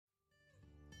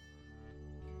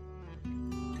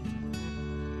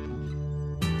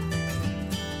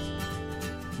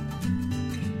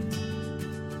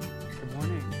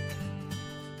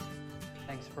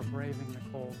braving the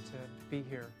cold to be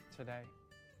here today.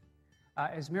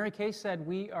 As Mary Kay said,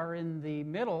 we are in the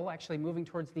middle, actually moving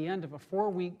towards the end of a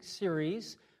 4-week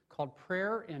series called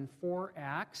Prayer in 4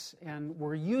 Acts, and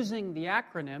we're using the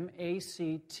acronym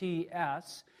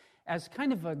ACTS as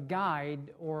kind of a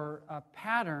guide or a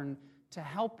pattern to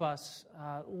help us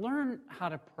learn how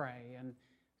to pray. And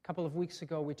a couple of weeks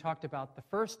ago, we talked about the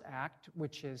first act,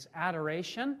 which is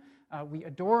adoration. We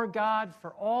adore God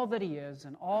for all that He is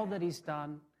and all that He's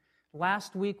done.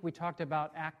 Last week, we talked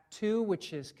about Act 2,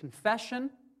 which is confession.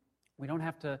 We don't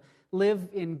have to live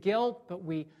in guilt, but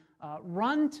we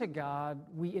run to God,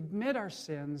 we admit our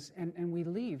sins, and we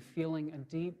leave feeling a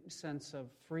deep sense of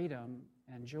freedom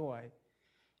and joy.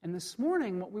 And this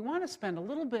morning, what we want to spend a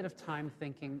little bit of time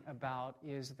thinking about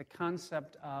is the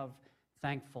concept of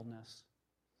thankfulness.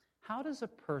 How does a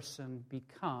person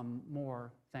become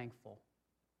more thankful?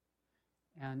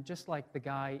 And just like the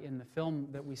guy in the film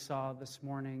that we saw this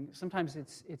morning, sometimes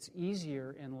it's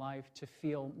easier in life to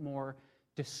feel more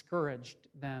discouraged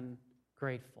than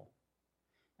grateful.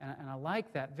 And I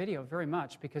like that video very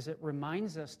much because it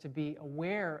reminds us to be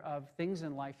aware of things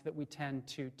in life that we tend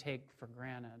to take for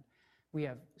granted. We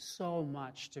have so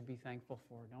much to be thankful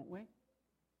for, don't we?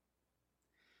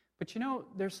 But you know,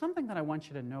 there's something that I want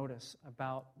you to notice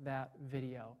about that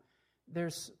video.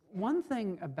 There's one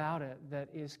thing about it that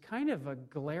is kind of a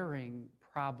glaring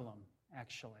problem,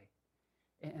 actually,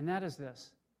 and that is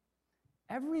this.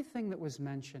 Everything that was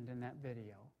mentioned in that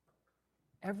video,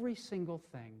 every single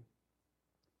thing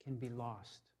can be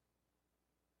lost.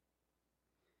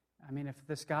 I mean, if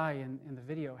this guy in the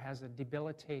video has a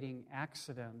debilitating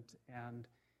accident and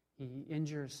he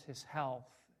injures his health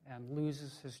and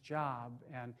loses his job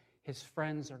and his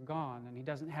friends are gone and he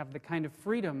doesn't have the kind of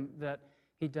freedom that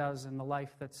he does in the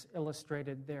life that's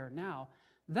illustrated there now,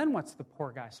 then what's the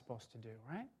poor guy supposed to do,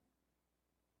 right?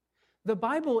 The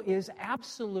Bible is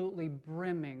absolutely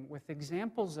brimming with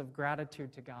examples of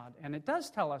gratitude to God, and it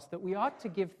does tell us that we ought to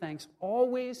give thanks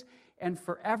always and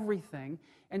for everything,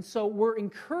 and so we're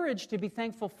encouraged to be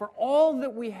thankful for all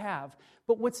that we have.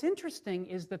 But what's interesting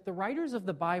is that the writers of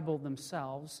the Bible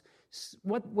themselves,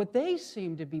 what they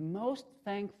seem to be most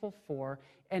thankful for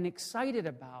and excited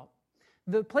about,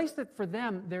 the place that for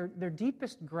them their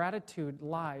deepest gratitude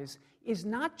lies is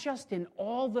not just in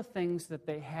all the things that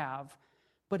they have,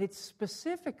 but it's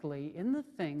specifically in the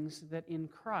things that in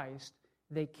Christ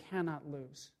they cannot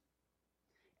lose.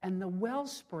 And the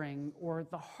wellspring or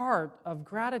the heart of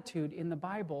gratitude in the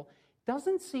Bible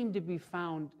doesn't seem to be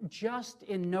found just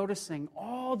in noticing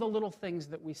all the little things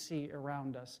that we see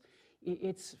around us.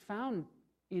 It's found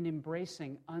in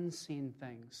embracing unseen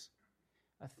things.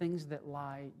 Things that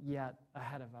lie yet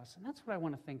ahead of us. And that's what I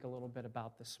want to think a little bit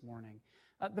about this morning.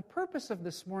 The purpose of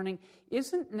this morning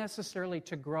isn't necessarily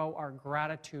to grow our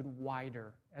gratitude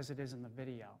wider, as it is in the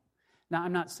video. Now,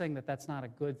 I'm not saying that that's not a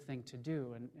good thing to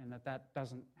do and that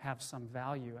doesn't have some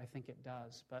value. I think it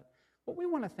does. But what we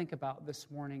want to think about this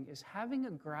morning is having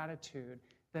a gratitude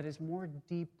that is more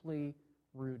deeply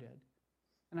rooted.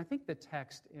 And I think the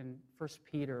text in 1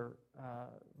 Peter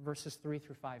verses 3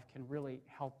 through 5 can really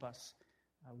help us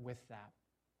with that.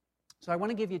 So I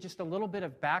want to give you just a little bit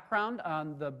of background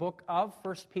on the book of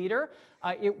 1 Peter.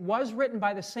 It was written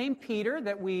by the same Peter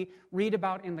that we read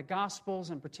about in the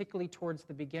Gospels, and particularly towards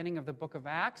the beginning of the book of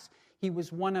Acts. He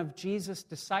was one of Jesus'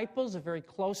 disciples, a very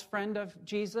close friend of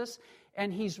Jesus,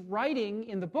 and he's writing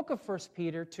in the book of 1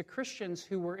 Peter to Christians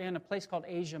who were in a place called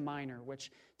Asia Minor,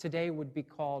 which today would be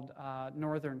called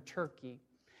northern Turkey.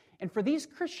 And for these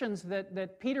Christians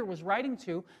that Peter was writing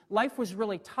to, life was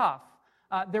really tough.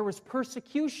 There was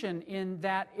persecution in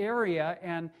that area,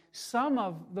 and some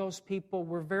of those people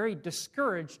were very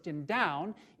discouraged and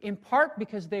down, in part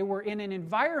because they were in an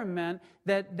environment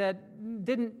that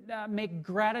didn't make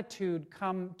gratitude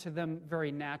come to them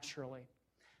very naturally.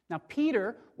 Now,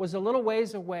 Peter was a little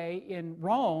ways away in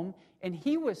Rome, and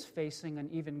he was facing an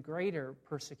even greater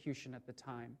persecution at the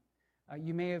time.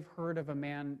 You may have heard of a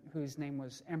man whose name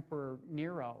was Emperor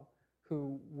Nero,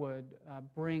 who would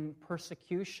bring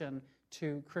persecution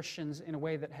to Christians in a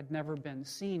way that had never been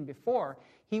seen before.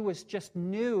 He was just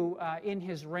new in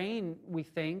his reign, we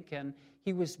think, and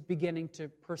he was beginning to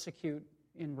persecute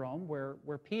in Rome,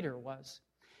 where Peter was.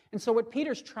 And so what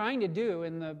Peter's trying to do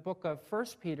in the book of 1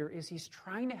 Peter is he's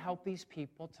trying to help these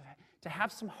people to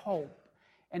have some hope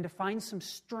and to find some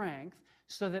strength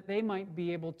so that they might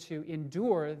be able to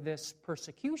endure this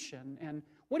persecution. And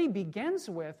what he begins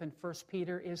with in 1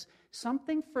 Peter is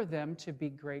something for them to be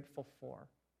grateful for.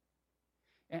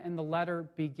 And the letter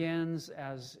begins,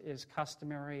 as is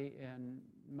customary in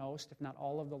most, if not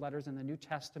all of the letters in the New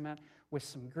Testament with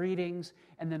some greetings.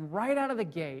 And then right out of the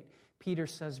gate, Peter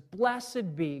says,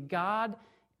 Blessed be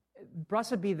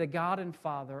the God and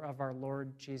Father of our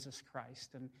Lord Jesus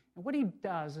Christ. And what he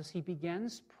does is he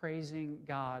begins praising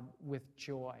God with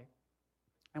joy.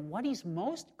 And what he's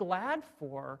most glad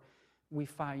for, we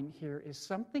find here, is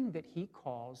something that he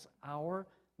calls our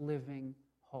living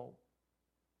hope.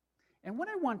 And what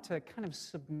I want to kind of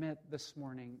submit this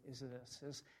morning is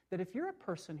that if you're a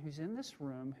person who's in this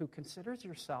room who considers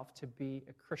yourself to be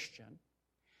a Christian,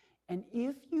 and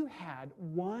if you had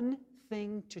one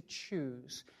thing to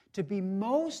choose to be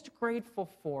most grateful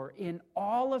for in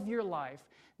all of your life,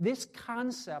 this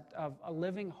concept of a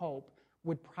living hope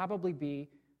would probably be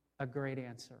a great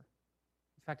answer.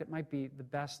 In fact, it might be the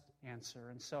best answer.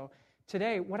 And so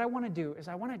today, what I want to do is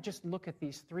I want to just look at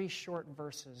these 3 short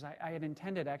verses. I had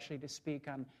intended actually to speak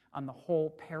on the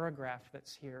whole paragraph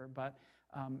that's here, but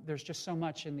there's just so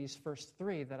much in these first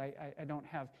 3 that I don't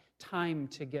have time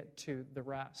to get to the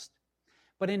rest.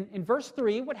 But in verse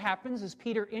 3, what happens is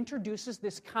Peter introduces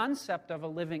this concept of a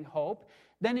living hope.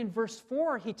 Then in verse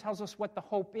 4, he tells us what the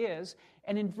hope is.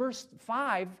 And in verse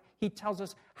 5, he tells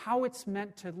us how it's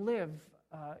meant to live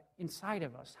inside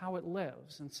of us, how it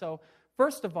lives. And so,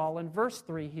 first of all, in verse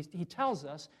 3, he tells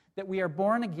us that we are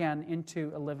born again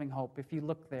into a living hope. If you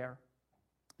look there,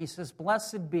 he says,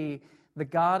 Blessed be the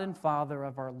God and Father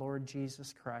of our Lord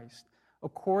Jesus Christ.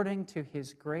 According to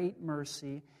his great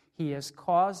mercy, he has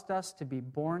caused us to be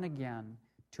born again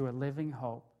to a living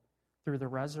hope through the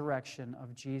resurrection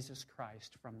of Jesus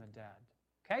Christ from the dead.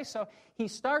 Okay, so he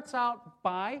starts out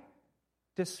by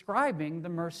describing the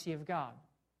mercy of God.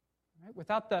 Right?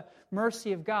 Without the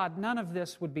mercy of God, none of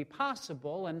this would be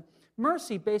possible. And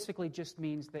mercy basically just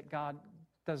means that God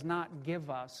does not give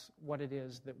us what it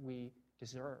is that we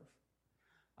deserve.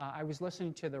 I was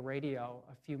listening to the radio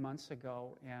a few months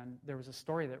ago, and there was a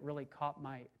story that really caught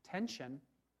my attention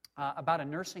about a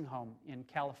nursing home in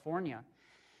California.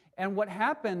 And what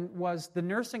happened was the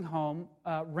nursing home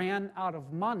ran out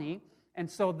of money, and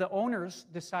so the owners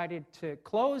decided to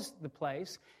close the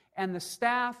place, and the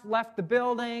staff left the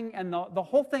building, and the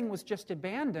whole thing was just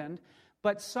abandoned.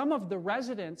 But some of the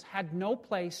residents had no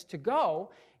place to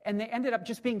go, and they ended up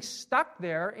just being stuck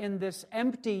there in this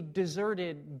empty,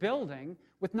 deserted building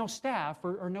with no staff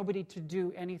or nobody to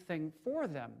do anything for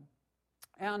them.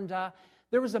 And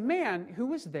there was a man who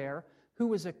was there who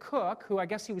was a cook, who I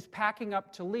guess he was packing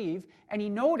up to leave, and he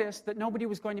noticed that nobody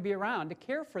was going to be around to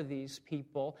care for these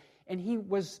people, and he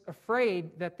was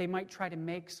afraid that they might try to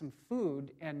make some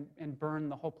food and burn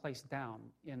the whole place down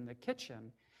in the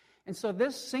kitchen. And so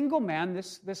this single man,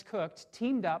 this cook,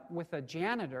 teamed up with a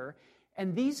janitor,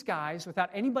 and these guys,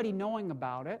 without anybody knowing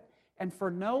about it, and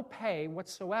for no pay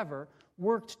whatsoever,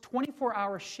 worked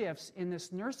 24-hour shifts in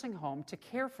this nursing home to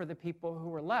care for the people who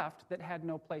were left that had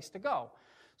no place to go.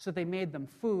 So they made them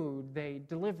food, they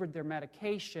delivered their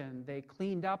medication, they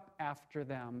cleaned up after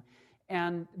them.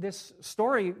 And this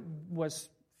story was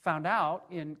found out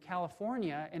in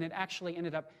California, and it actually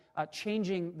ended up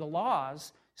changing the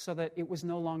laws so that it was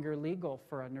no longer legal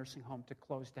for a nursing home to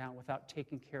close down without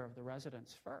taking care of the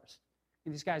residents first.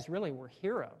 And these guys really were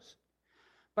heroes.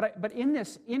 But in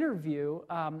this interview,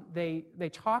 they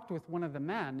talked with one of the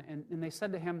men, and they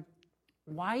said to him,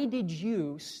 "Why did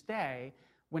you stay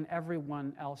when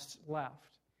everyone else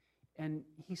left?" And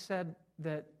he said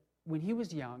that when he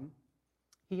was young,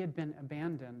 he had been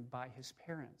abandoned by his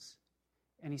parents.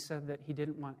 And he said that he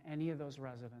didn't want any of those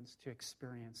residents to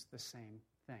experience the same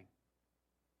thing.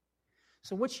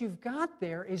 So what you've got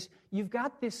there is you've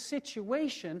got this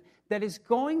situation that is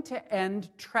going to end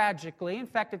tragically. In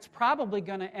fact, it's probably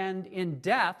going to end in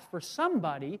death for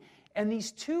somebody. And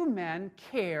these two men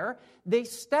care. They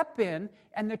step in,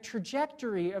 and the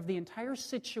trajectory of the entire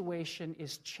situation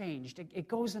is changed. It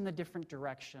goes in a different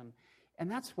direction. And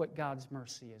that's what God's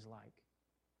mercy is like.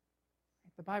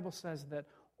 The Bible says that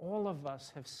all of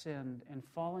us have sinned and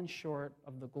fallen short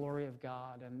of the glory of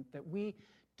God, and that we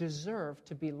deserve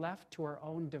to be left to our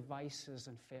own devices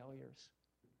and failures.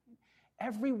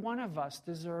 Every one of us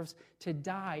deserves to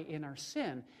die in our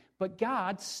sin. But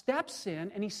God steps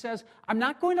in and he says, I'm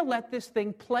not going to let this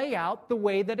thing play out the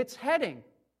way that it's heading.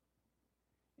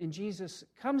 And Jesus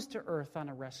comes to earth on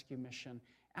a rescue mission.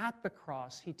 At the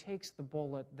cross, he takes the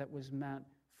bullet that was meant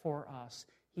for us.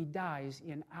 He dies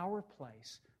in our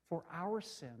place for our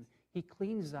sin. He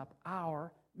cleans up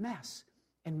our mess.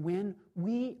 And when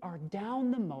we are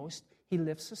down the most, he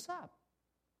lifts us up.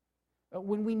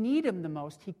 When we need him the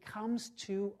most, he comes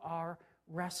to our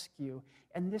rescue.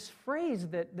 And this phrase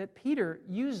that Peter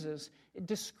uses, it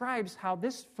describes how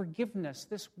this forgiveness,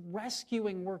 this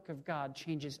rescuing work of God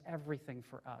changes everything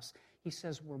for us. He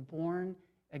says we're born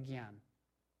again.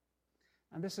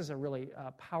 And this is a really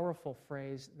powerful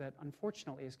phrase that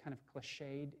unfortunately is kind of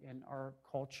cliched in our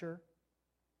culture.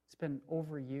 It's been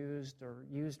overused or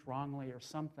used wrongly or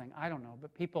something. I don't know,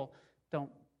 but people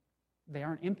they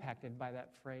aren't impacted by that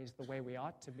phrase the way we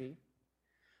ought to be.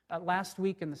 Last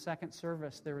week in the second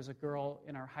service, there was a girl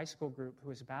in our high school group who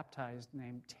was baptized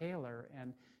named Taylor,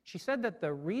 and she said that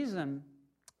the reason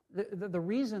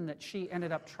that she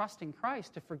ended up trusting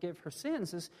Christ to forgive her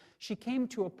sins is she came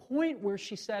to a point where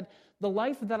she said, the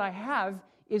life that I have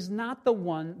is not the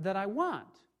one that I want.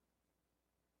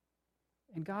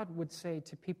 And God would say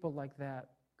to people like that,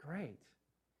 great,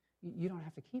 you don't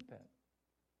have to keep it.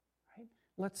 Right?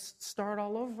 Let's start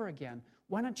all over again.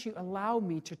 Why don't you allow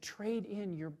me to trade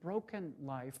in your broken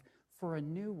life for a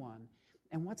new one?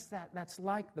 And what's that? That's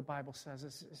like, the Bible says,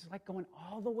 it's like going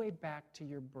all the way back to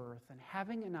your birth and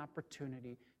having an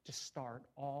opportunity to start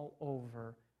all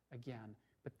over again,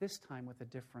 but this time with a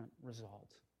different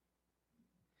result.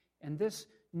 And this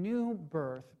new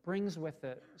birth brings with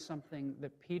it something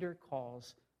that Peter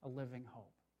calls a living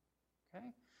hope. Okay?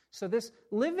 So this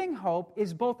living hope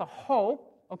is both a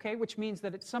hope, okay, which means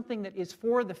that it's something that is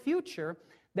for the future,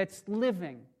 that's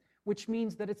living, which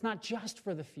means that it's not just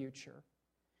for the future.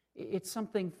 It's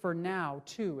something for now,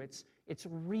 too. It's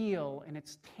real, and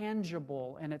it's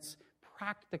tangible, and it's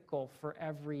practical for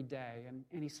every day. And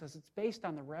he says it's based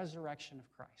on the resurrection of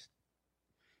Christ.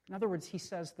 In other words, he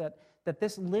says that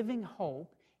this living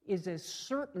hope is as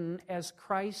certain as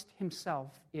Christ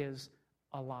himself is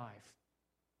alive.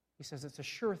 He says it's a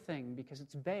sure thing because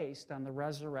it's based on the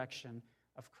resurrection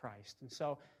of Christ. And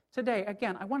so today,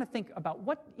 again, I want to think about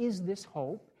what is this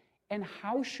hope and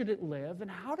how should it live, and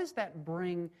how does that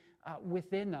bring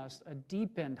within us a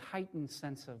deepened, heightened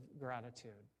sense of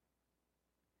gratitude?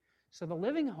 So the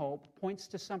living hope points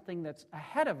to something that's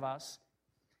ahead of us,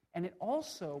 and it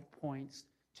also points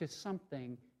to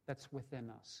something that's within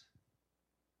us.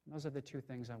 And those are the two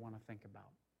things I want to think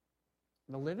about.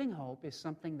 The living hope is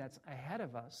something that's ahead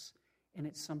of us, and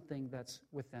it's something that's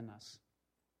within us.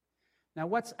 Now,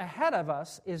 what's ahead of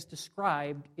us is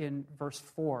described in verse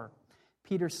 4.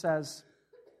 Peter says,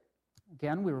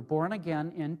 again, we were born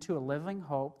again into a living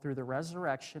hope through the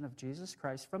resurrection of Jesus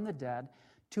Christ from the dead,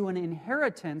 to an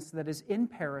inheritance that is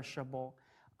imperishable,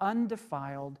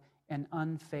 undefiled, and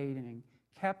unfading,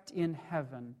 kept in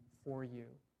heaven for you.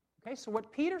 Okay, so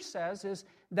what Peter says is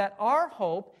that our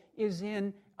hope is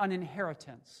in an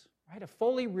inheritance, right? A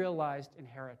fully realized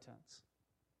inheritance.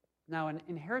 Now, an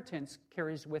inheritance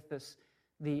carries with us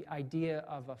the idea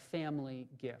of a family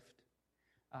gift.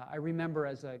 I remember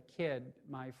as a kid,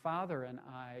 my father and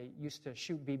I used to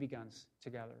shoot BB guns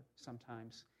together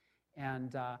sometimes.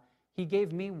 And he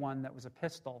gave me one that was a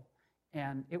pistol.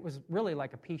 And it was really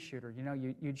like a pea shooter. You know,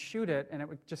 you'd shoot it, and it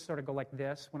would just sort of go like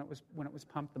this when it was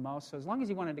pumped the most. So as long as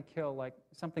you wanted to kill like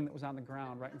something that was on the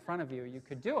ground right in front of you, you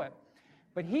could do it.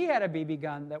 But he had a BB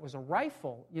gun that was a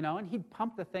rifle, you know, and he'd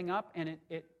pump the thing up, and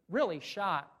it really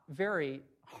shot very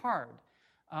hard.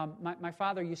 My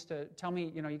father used to tell me,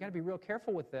 you know, you got to be real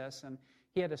careful with this. And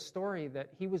he had a story that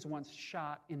he was once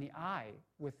shot in the eye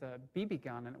with a BB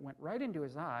gun, and it went right into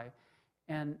his eye.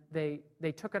 And they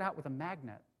took it out with a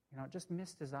magnet. You know, it just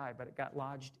missed his eye, but it got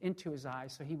lodged into his eye.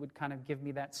 So he would kind of give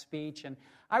me that speech. And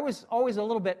I was always a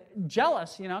little bit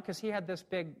jealous, you know, because he had this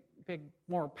big,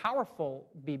 more powerful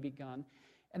BB gun.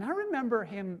 And I remember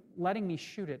him letting me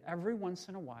shoot it every once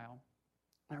in a while.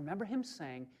 And I remember him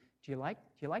saying, do you like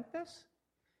this?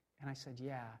 And I said,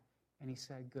 yeah. And he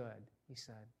said, good. He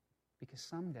said, because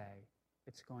someday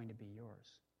it's going to be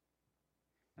yours.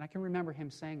 And I can remember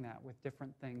him saying that with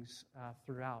different things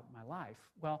throughout my life.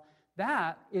 Well,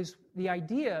 that is the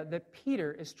idea that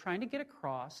Peter is trying to get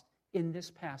across in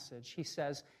this passage. He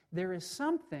says, there is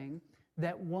something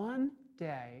that one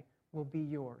day will be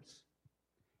yours.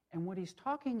 And what he's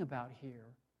talking about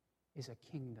here is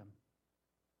a kingdom.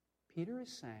 Peter is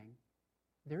saying,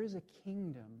 there is a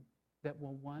kingdom that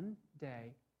will one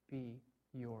day be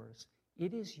yours.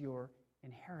 It is your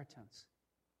inheritance.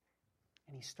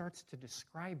 And he starts to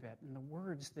describe it, and the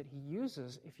words that he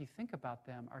uses, if you think about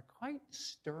them, are quite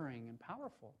stirring and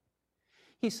powerful.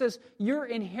 He says, your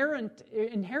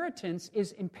inheritance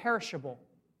is imperishable.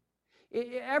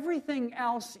 Everything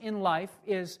else in life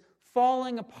is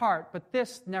falling apart, but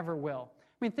this never will.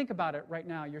 I mean, think about it right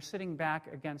now. You're sitting back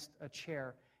against a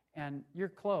chair, and your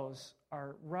clothes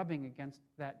are rubbing against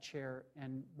that chair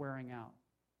and wearing out.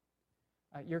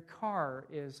 Your car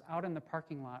is out in the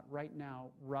parking lot right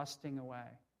now, rusting away.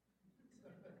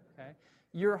 okay?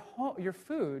 Your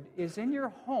food is in your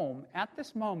home at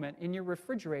this moment in your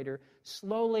refrigerator,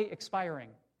 slowly expiring,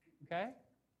 okay?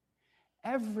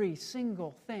 Every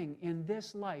single thing in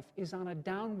this life is on a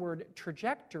downward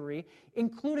trajectory,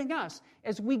 including us.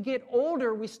 As we get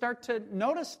older, we start to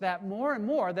notice that more and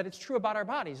more, that it's true about our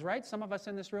bodies, right? Some of us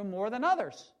in this room more than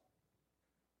others.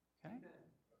 Okay?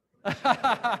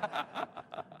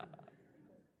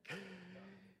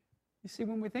 You see,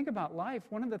 when we think about life,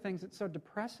 one of the things that's so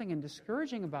depressing and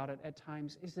discouraging about it at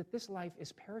times is that this life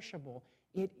is perishable.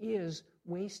 It is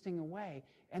wasting away,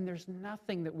 and there's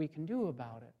nothing that we can do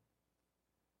about it.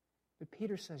 But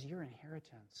Peter says your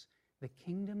inheritance, the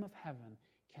kingdom of heaven,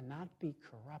 cannot be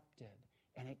corrupted,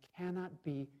 and it cannot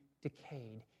be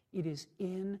decayed. It is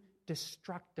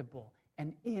indestructible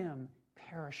and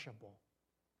imperishable.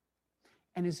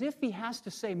 And as if he has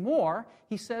to say more,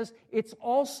 he says it's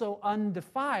also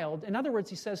undefiled. In other words,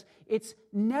 he says it's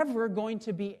never going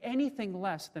to be anything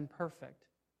less than perfect.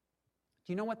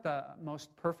 Do you know what the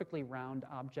most perfectly round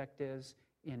object is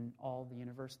in all the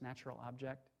universe, natural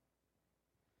object?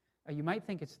 You might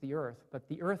think it's the Earth, but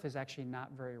the Earth is actually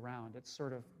not very round. It's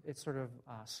sort of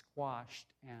squashed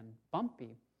and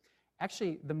bumpy.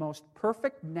 Actually, the most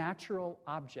perfect natural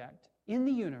object in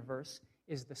the universe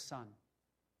is the sun.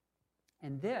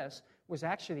 And this was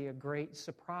actually a great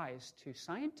surprise to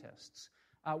scientists.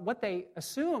 What they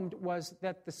assumed was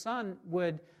that the sun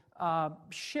would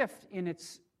shift in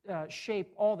its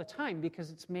shape all the time because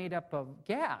it's made up of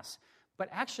gas. But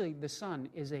actually, the sun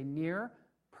is a near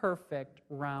perfect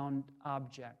round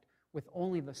object with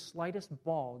only the slightest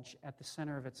bulge at the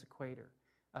center of its equator.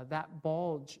 That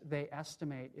bulge, they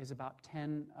estimate, is about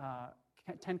 10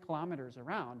 kilometers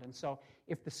around. And so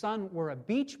if the sun were a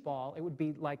beach ball, it would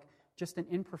be like just an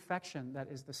imperfection that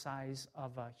is the size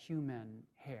of a human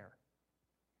hair.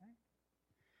 Okay?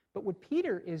 But what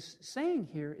Peter is saying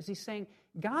here is he's saying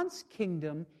God's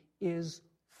kingdom is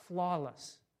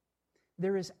flawless.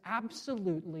 There is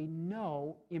absolutely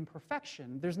no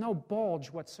imperfection. There's no bulge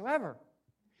whatsoever.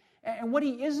 And what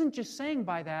he isn't just saying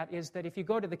by that is that if you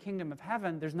go to the kingdom of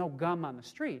heaven, there's no gum on the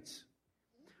streets.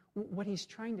 What he's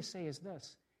trying to say is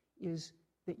this, is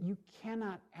that you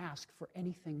cannot ask for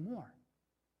anything more.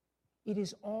 It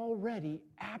is already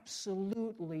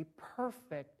absolutely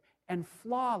perfect and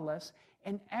flawless,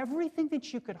 and everything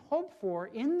that you could hope for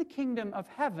in the kingdom of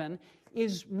heaven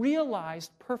is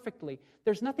realized perfectly.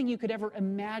 There's nothing you could ever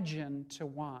imagine to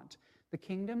want. The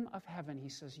kingdom of heaven, he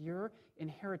says, your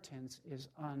inheritance is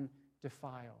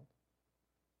undefiled.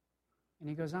 And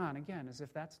he goes on again as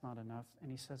if that's not enough,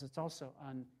 and he says it's also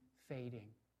unfading.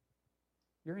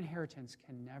 Your inheritance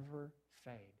can never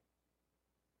fade.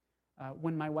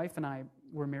 When my wife and I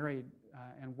were married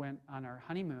and went on our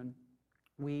honeymoon,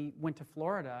 we went to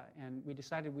Florida, and we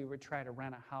decided we would try to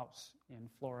rent a house in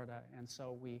Florida. And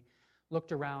so we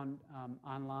looked around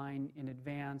online in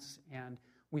advance, and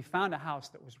we found a house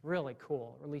that was really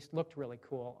cool, or at least looked really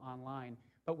cool online,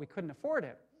 but we couldn't afford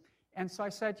it. And so I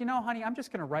said, honey, I'm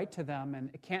just going to write to them, and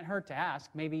it can't hurt to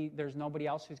ask. Maybe there's nobody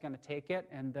else who's going to take it,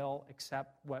 and they'll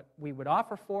accept what we would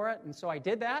offer for it. And so I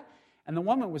did that. And the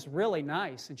woman was really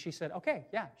nice, and she said, okay,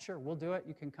 yeah, sure, we'll do it.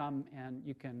 You can come and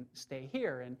you can stay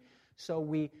here. And so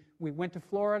we went to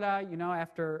Florida,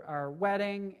 after our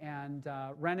wedding, and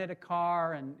rented a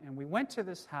car, and we went to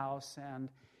this house, and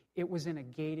it was in a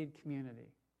gated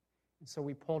community. And so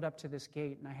we pulled up to this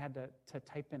gate, and I had to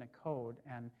type in a code,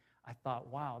 and I thought,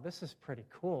 wow, this is pretty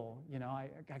cool. I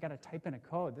got to type in a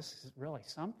code. This is really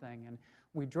something. And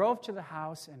we drove to the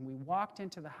house, and we walked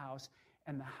into the house,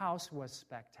 and the house was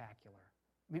spectacular.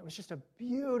 I mean, it was just a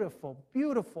beautiful,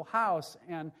 beautiful house.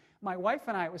 And my wife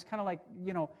and I, it was kind of like,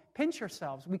 pinch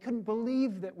ourselves. We couldn't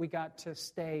believe that we got to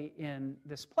stay in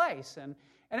this place. And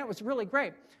it was really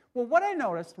great. Well, what I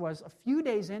noticed was a few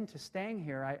days into staying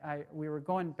here, we were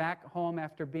going back home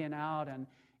after being out,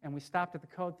 and we stopped at the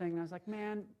code thing, and I was like,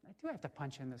 man, I do have to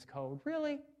punch in this code.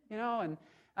 Really? And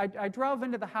I drove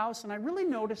into the house, and I really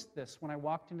noticed this when I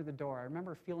walked into the door. I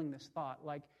remember feeling this thought,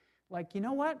 like, you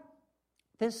know what?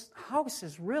 This house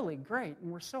is really great,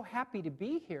 and we're so happy to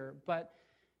be here, but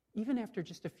even after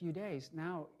just a few days,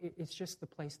 now it's just the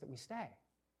place that we stay,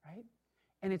 right?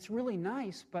 And it's really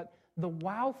nice, but the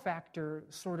wow factor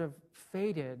sort of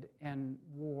faded and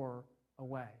wore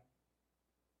away.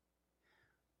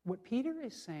 What Peter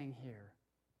is saying here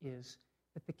is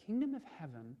that the kingdom of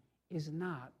heaven is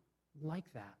not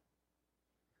like that.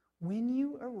 When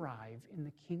you arrive in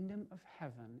the kingdom of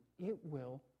heaven, it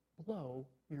will blow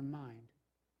your mind.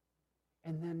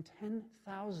 And then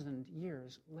 10,000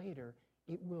 years later,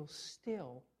 it will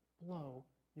still blow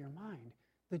your mind.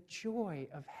 The joy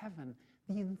of heaven,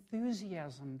 the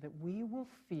enthusiasm that we will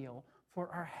feel for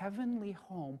our heavenly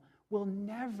home will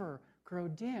never grow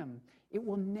dim. It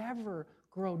will never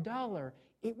grow duller.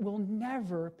 It will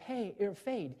never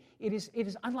fade. It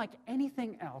is unlike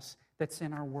anything else that's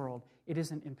in our world. It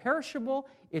isn't imperishable,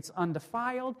 it's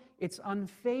undefiled, it's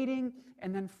unfading.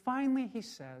 And then finally he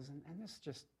says, and this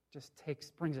just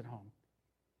brings it home.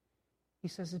 He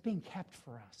says it's being kept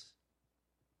for us.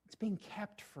 It's being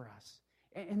kept for us.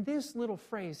 And this little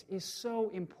phrase is so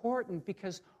important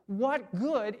because what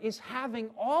good is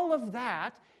having all of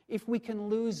that if we can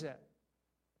lose it?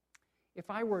 If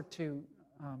I were to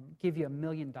give you $1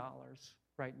 million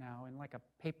right now in like a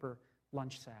paper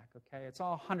lunch sack, okay? It's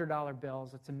all $100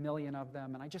 bills. It's 1 million of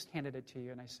them. And I just handed it to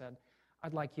you and I said,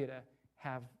 I'd like you to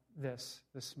have this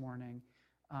morning.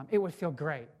 It would feel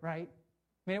great, right?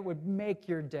 I mean, it would make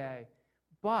your day.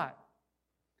 But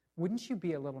wouldn't you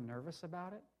be a little nervous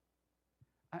about it?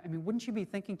 I mean, wouldn't you be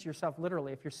thinking to yourself,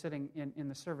 literally, if you're sitting in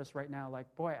the service right now, like,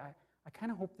 boy, I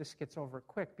kind of hope this gets over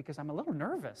quick because I'm a little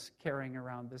nervous carrying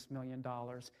around this $1 million.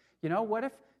 You know, what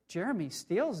if Jeremy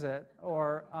steals it?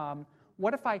 Or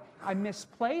what if I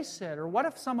misplace it? Or what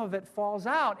if some of it falls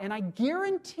out? And I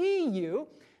guarantee you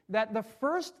that the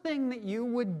first thing that you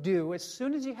would do as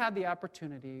soon as you had the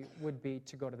opportunity would be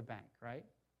to go to the bank, right?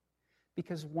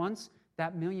 Because once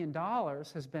that $1 million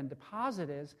has been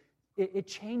deposited, it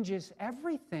changes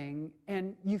everything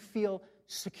and you feel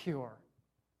secure.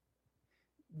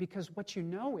 Because what you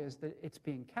know is that it's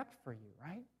being kept for you,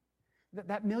 right?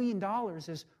 That $1 million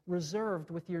is reserved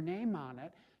with your name on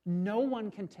it. No one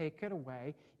can take it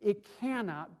away. It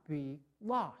cannot be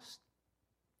lost.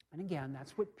 And again,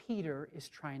 that's what Peter is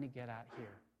trying to get at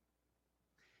here.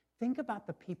 Think about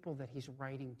the people that he's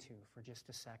writing to for just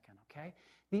a second, okay?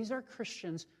 These are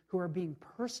Christians who are being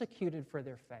persecuted for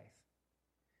their faith.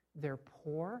 They're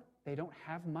poor. They don't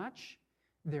have much.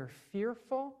 They're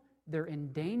fearful. They're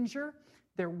in danger.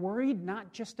 They're worried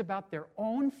not just about their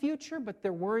own future, but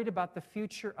they're worried about the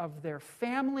future of their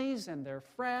families and their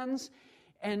friends.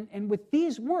 And with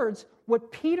these words,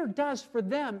 what Peter does for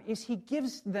them is he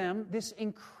gives them this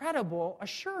incredible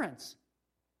assurance.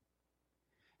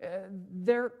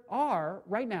 There are,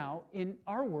 right now, in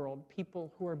our world,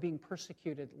 people who are being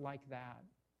persecuted like that.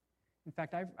 In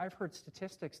fact, I've heard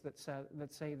statistics that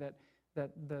say that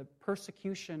the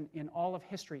persecution in all of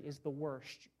history is the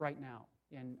worst right now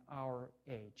in our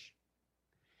age.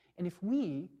 And if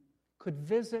we could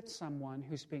visit someone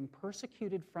who's being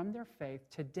persecuted from their faith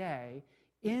today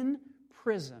in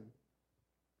prison,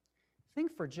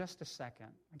 think for just a second.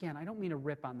 Again, I don't mean to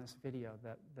rip on this video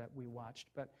that we watched,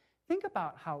 but think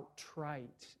about how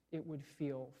trite it would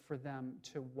feel for them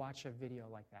to watch a video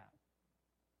like that.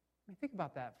 I mean, think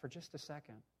about that for just a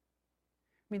second.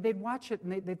 I mean, they'd watch it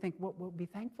and they'd think, well, be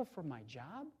thankful for my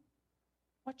job?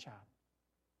 What job?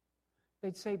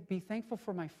 They'd say, be thankful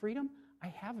for my freedom? I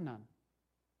have none.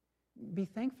 Be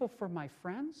thankful for my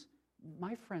friends?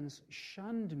 My friends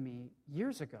shunned me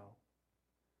years ago.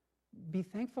 Be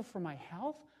thankful for my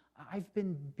health? I've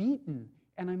been beaten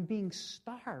and I'm being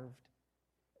starved.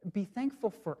 Be thankful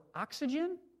for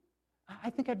oxygen? I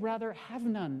think I'd rather have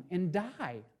none and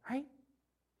die, right?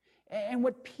 And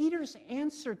what Peter's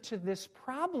answer to this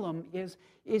problem is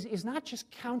not just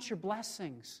count your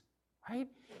blessings, right?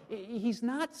 He's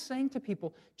not saying to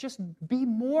people, just be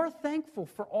more thankful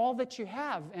for all that you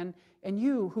have. And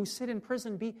you who sit in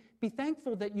prison, be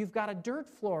thankful that you've got a dirt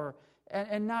floor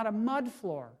and not a mud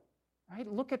floor, right?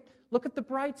 Look at the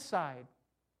bright side.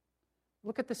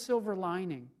 Look at the silver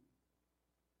lining.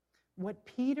 What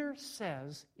Peter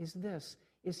says is this,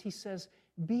 he says,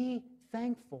 be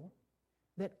thankful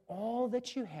that all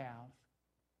that you have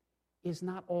is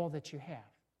not all that you have.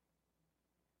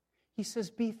 He says,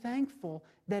 be thankful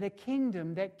that a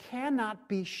kingdom that cannot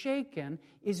be shaken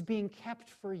is being kept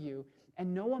for you,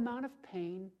 and no amount of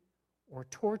pain or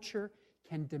torture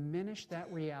can diminish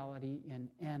that reality in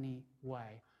any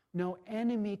way. No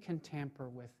enemy can tamper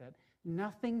with it.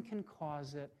 Nothing can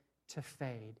cause it to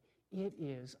fade. It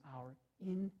is our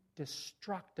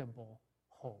indestructible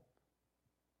hope.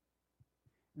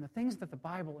 And the things that the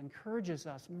Bible encourages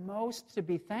us most to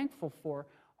be thankful for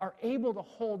are able to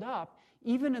hold up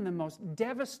even in the most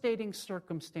devastating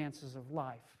circumstances of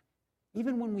life,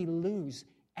 even when we lose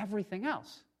everything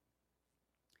else.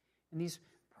 And these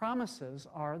promises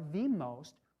are the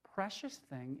most precious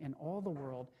thing in all the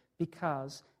world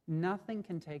because nothing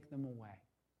can take them away.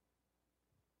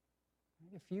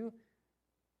 If you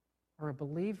are a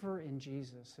believer in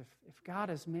Jesus, if God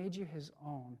has made you his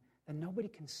own, then nobody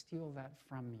can steal that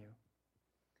from you.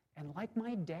 And like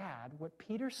my dad, what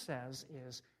Peter says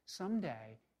is,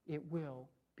 someday it will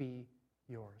be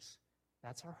yours.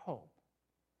 That's our hope.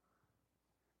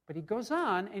 But he goes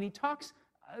on and he talks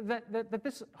that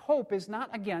this hope is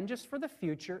not, again, just for the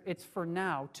future, it's for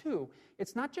now too.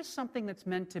 It's not just something that's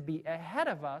meant to be ahead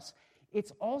of us,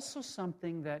 it's also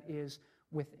something that is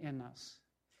within us.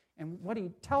 And what he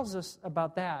tells us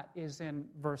about that is in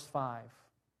verse 5. I'm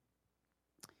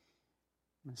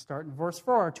going to start in verse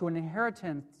 4. To an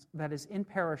inheritance that is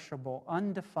imperishable,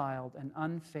 undefiled, and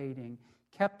unfading,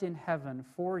 kept in heaven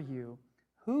for you,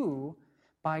 who,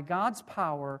 by God's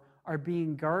power, are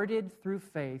being guarded through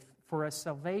faith for a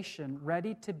salvation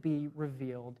ready to be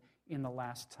revealed in the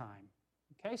last time.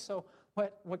 Okay, so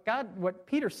what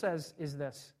Peter says is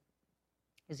this,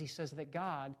 is he says that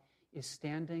God is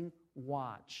standing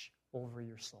watch over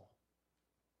your soul.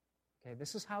 Okay,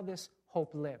 this is how this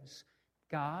hope lives.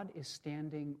 God is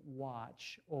standing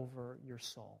watch over your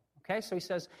soul. Okay, so he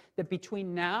says that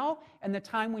between now and the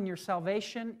time when your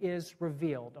salvation is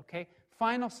revealed, okay,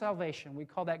 final salvation, we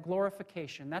call that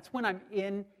glorification. That's when I'm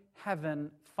in heaven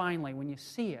finally, when you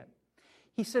see it.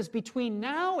 He says between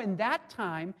now and that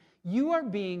time, you are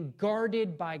being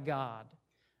guarded by God.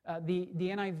 The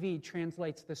NIV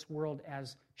translates this word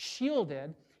as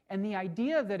shielded, and the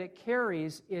idea that it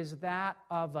carries is that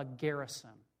of a garrison.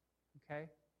 Okay?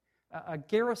 A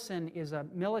garrison is a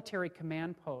military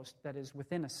command post that is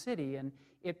within a city, and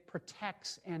it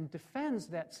protects and defends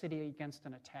that city against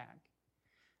an attack.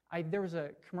 There was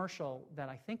a commercial that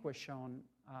I think was shown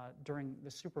during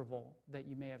the Super Bowl that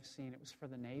you may have seen. It was for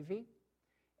the Navy,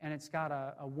 and it's got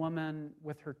a woman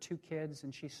with her 2 kids,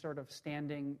 and she's sort of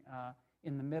standing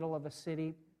in the middle of a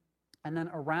city, and then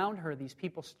around her these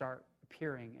people start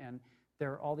appearing, and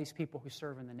there are all these people who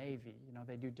serve in the Navy. You know,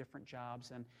 they do different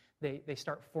jobs, and they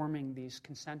start forming these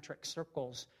concentric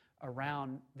circles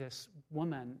around this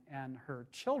woman and her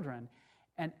children.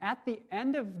 And at the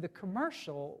end of the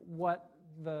commercial, what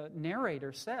the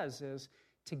narrator says is,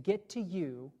 to get to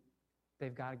you,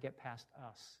 they've got to get past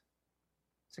us.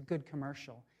 It's a good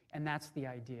commercial, and that's the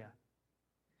idea.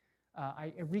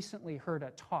 I recently heard a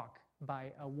talk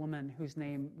by a woman whose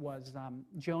name was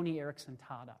Joni Eareckson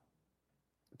Tada.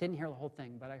 Didn't hear the whole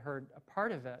thing, but I heard a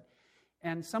part of it.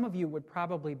 And some of you would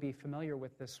probably be familiar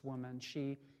with this woman.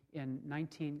 She, in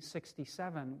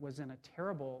 1967, was in a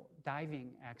terrible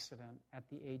diving accident at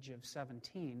the age of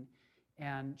 17,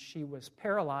 and she was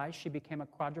paralyzed. She became a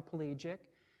quadriplegic.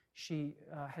 She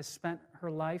has spent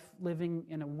her life living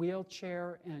in a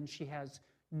wheelchair, and she has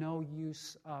no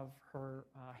use of her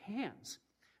hands.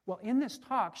 Well, in this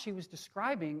talk, she was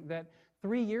describing that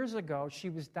 3 years ago, she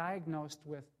was diagnosed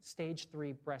with stage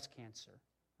 3 breast cancer,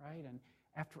 right? And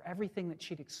after everything that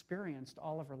she'd experienced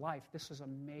all of her life, this was a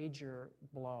major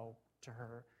blow to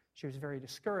her. She was very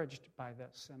discouraged by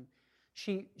this. And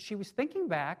she was thinking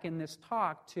back in this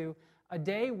talk to a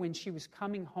day when she was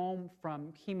coming home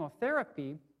from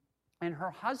chemotherapy, and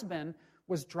her husband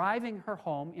was driving her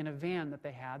home in a van that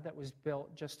they had that was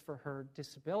built just for her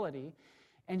disability.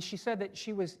 And she said that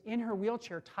she was in her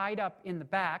wheelchair tied up in the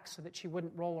back so that she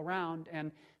wouldn't roll around,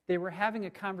 and they were having a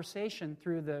conversation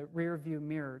through the rearview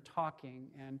mirror talking,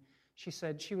 and she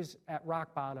said she was at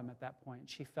rock bottom at that point.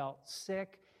 She felt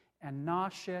sick and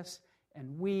nauseous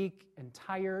and weak and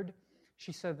tired.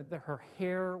 She said that her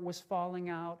hair was falling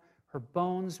out, her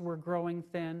bones were growing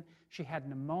thin, she had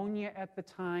pneumonia at the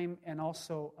time, and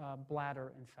also a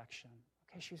bladder infection.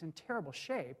 Okay, she was in terrible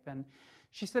shape, and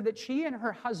she said that she and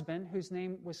her husband, whose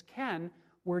name was Ken,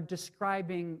 were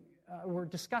discussing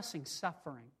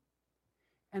suffering.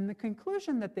 And the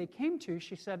conclusion that they came to,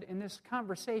 she said, in this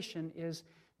conversation is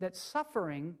that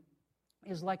suffering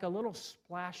is like a little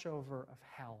splashover of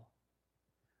hell,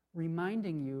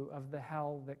 reminding you of the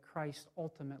hell that Christ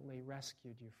ultimately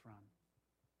rescued you from.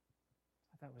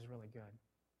 I thought that was really good.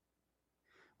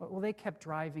 Well, they kept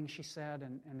driving, she said,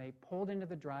 and they pulled into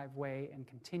the driveway and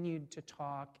continued to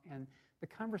talk, and the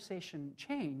conversation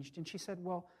changed, and she said,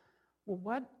 well,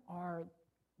 what are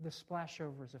the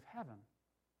splashovers of heaven?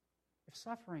 If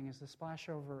suffering is the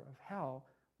splashover of hell,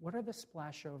 what are the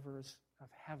splashovers of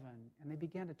heaven? And they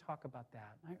began to talk about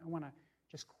that. I want to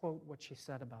just quote what she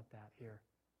said about that here.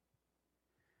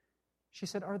 She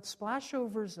said, are the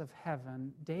splashovers of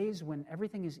heaven days when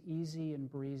everything is easy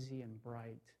and breezy and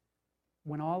bright,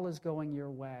 when all is going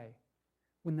your way,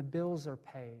 when the bills are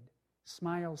paid,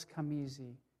 smiles come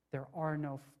easy, there are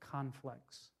no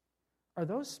conflicts? Are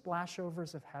those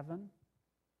splashovers of heaven?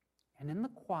 And in the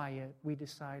quiet, we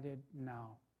decided,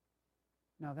 no,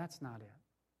 that's not it.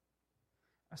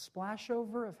 A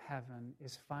splashover of heaven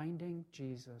is finding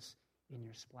Jesus in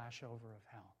your splashover of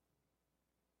hell.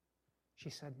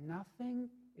 She said, nothing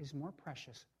is more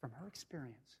precious, from her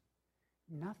experience,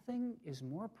 nothing is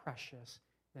more precious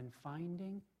than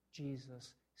finding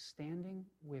Jesus standing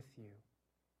with you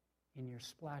in your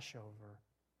splashover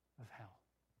of hell.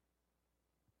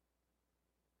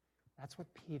 That's what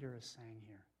Peter is saying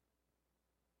here.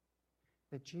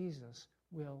 That Jesus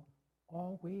will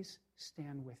always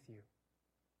stand with you.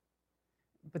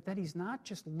 But that he's not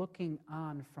just looking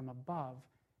on from above,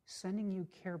 sending you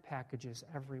care packages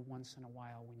every once in a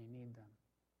while when you need them.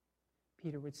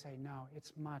 Peter would say, no,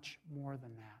 it's much more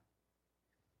than that.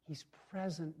 He's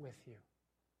present with you.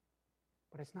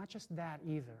 But it's not just that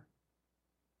either.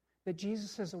 That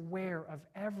Jesus is aware of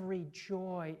every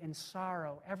joy and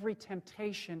sorrow, every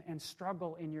temptation and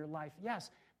struggle in your life. Yes,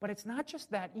 but it's not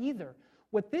just that either.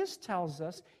 What this tells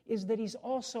us is that he's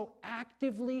also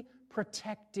actively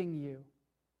protecting you.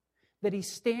 That he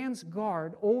stands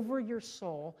guard over your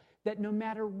soul, that no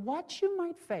matter what you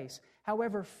might face,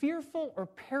 however fearful or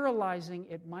paralyzing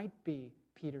it might be,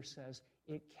 Peter says,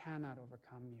 it cannot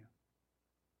overcome you.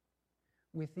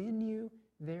 Within you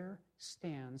there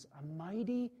stands a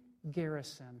mighty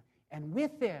garrison, and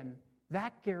within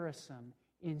that garrison,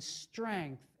 in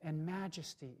strength and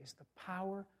majesty, is the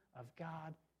power of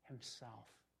God himself.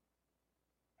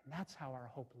 And that's how our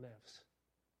hope lives.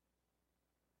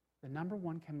 The number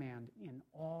one command in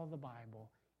all the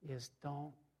Bible is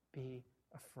don't be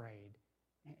afraid.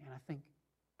 And I think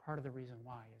part of the reason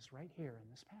why is right here in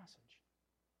this passage.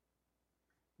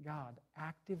 God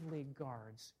actively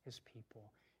guards his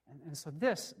people. And so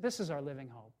this is our living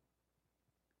hope.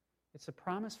 It's a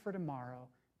promise for tomorrow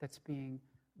that's being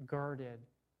guarded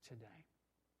today.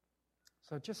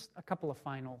 So just a couple of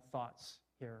final thoughts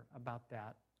here about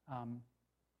that.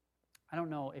 I don't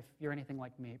know if you're anything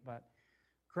like me, but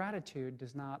gratitude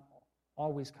does not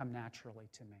always come naturally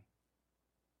to me.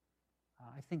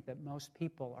 I think that most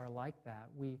people are like that.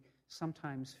 We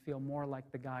sometimes feel more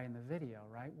like the guy in the video,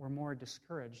 right? We're more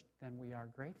discouraged than we are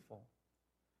grateful.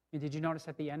 I mean, did you notice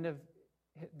at the end of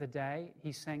the day,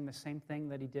 he's saying the same thing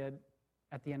that he did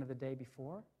at the end of the day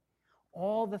before?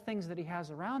 All the things that he has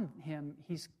around him,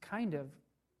 he's kind of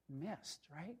missed,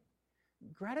 right?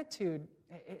 Gratitude,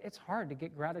 it's hard to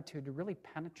get gratitude to really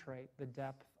penetrate the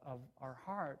depth of our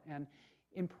heart. And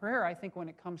in prayer, I think when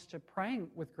it comes to praying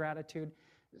with gratitude,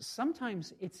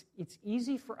 sometimes it's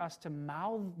easy for us to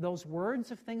mouth those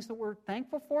words of things that we're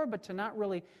thankful for, but to not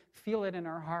really feel it in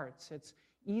our hearts. It's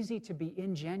easy to be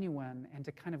ingenuine and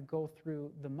to kind of go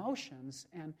through the motions.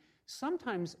 And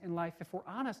sometimes in life, if we're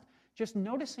honest, just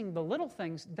noticing the little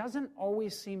things doesn't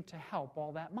always seem to help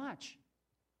all that much.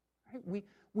 Right?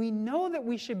 We know that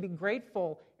we should be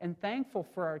grateful and thankful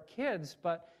for our kids,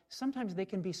 but sometimes they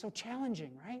can be so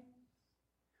challenging, right?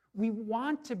 We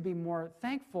want to be more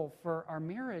thankful for our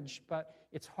marriage, but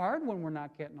it's hard when we're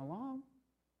not getting along.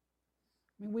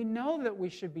 I mean, we know that we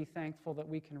should be thankful that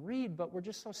we can read, but we're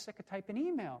just so sick of typing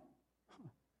email.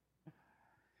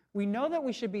 We know that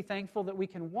we should be thankful that we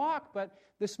can walk, but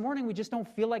this morning we just don't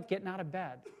feel like getting out of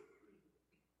bed.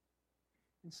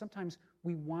 And sometimes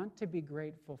we want to be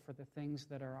grateful for the things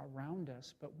that are around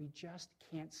us, but we just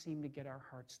can't seem to get our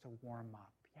hearts to warm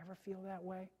up. You ever feel that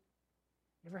way?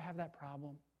 You ever have that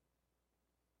problem?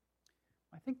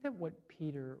 I think that what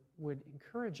Peter would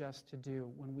encourage us to do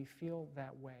when we feel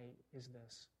that way is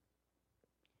this.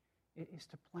 It is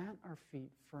to plant our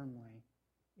feet firmly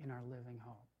in our living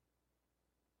hope.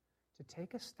 To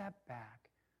take a step back,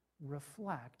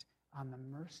 reflect on the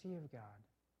mercy of God.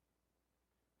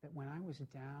 That when I was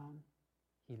down,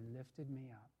 he lifted me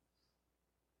up.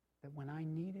 That when I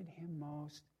needed him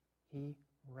most, he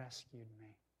rescued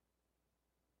me.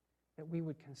 That we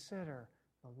would consider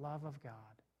the love of God,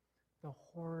 the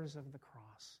horrors of the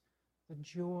cross, the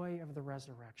joy of the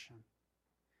resurrection.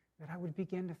 That I would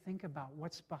begin to think about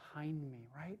what's behind me,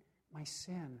 right? My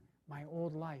sin, my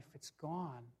old life, it's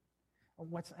gone.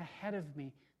 What's ahead of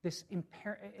me, this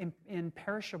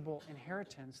imperishable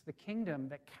inheritance, the kingdom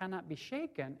that cannot be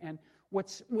shaken, and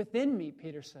what's within me,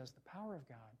 Peter says, the power of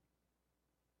God.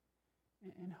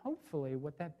 And hopefully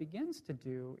what that begins to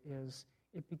do is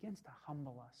it begins to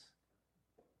humble us.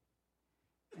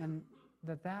 And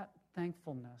that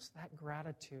thankfulness, that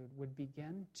gratitude would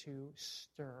begin to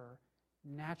stir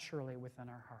naturally within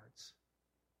our hearts.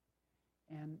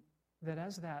 And that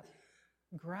as that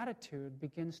gratitude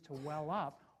begins to well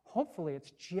up, hopefully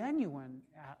it's genuine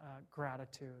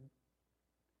gratitude,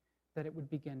 that it would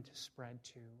begin to spread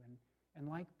to. And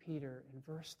like Peter, in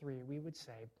verse 3, we would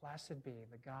say, "Blessed be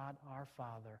the God, our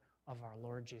Father, of our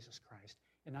Lord Jesus Christ."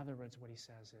 In other words, what he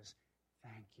says is,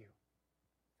 thank you.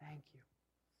 Thank you.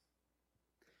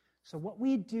 So what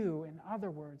we do, in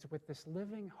other words, with this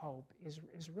living hope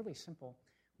is really simple.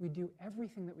 We do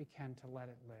everything that we can to let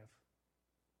it live.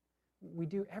 We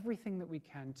do everything that we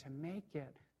can to make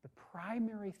it the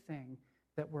primary thing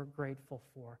that we're grateful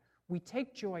for. We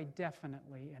take joy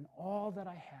definitely in all that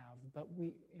I have,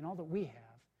 in all that we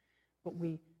have, but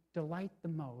we delight the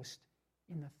most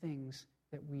in the things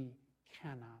that we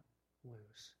cannot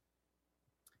lose.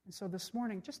 And so this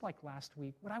morning, just like last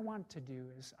week, what I want to do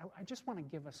is I just want to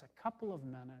give us a couple of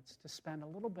minutes to spend a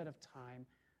little bit of time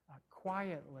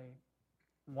quietly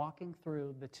walking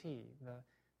through the T,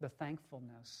 the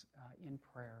thankfulness in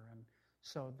prayer. And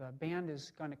so the band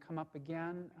is going to come up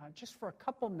again just for a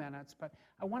couple minutes, but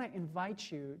I want to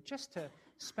invite you just to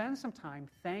spend some time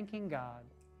thanking God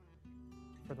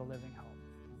for the living hope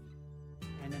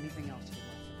and anything else you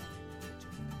want.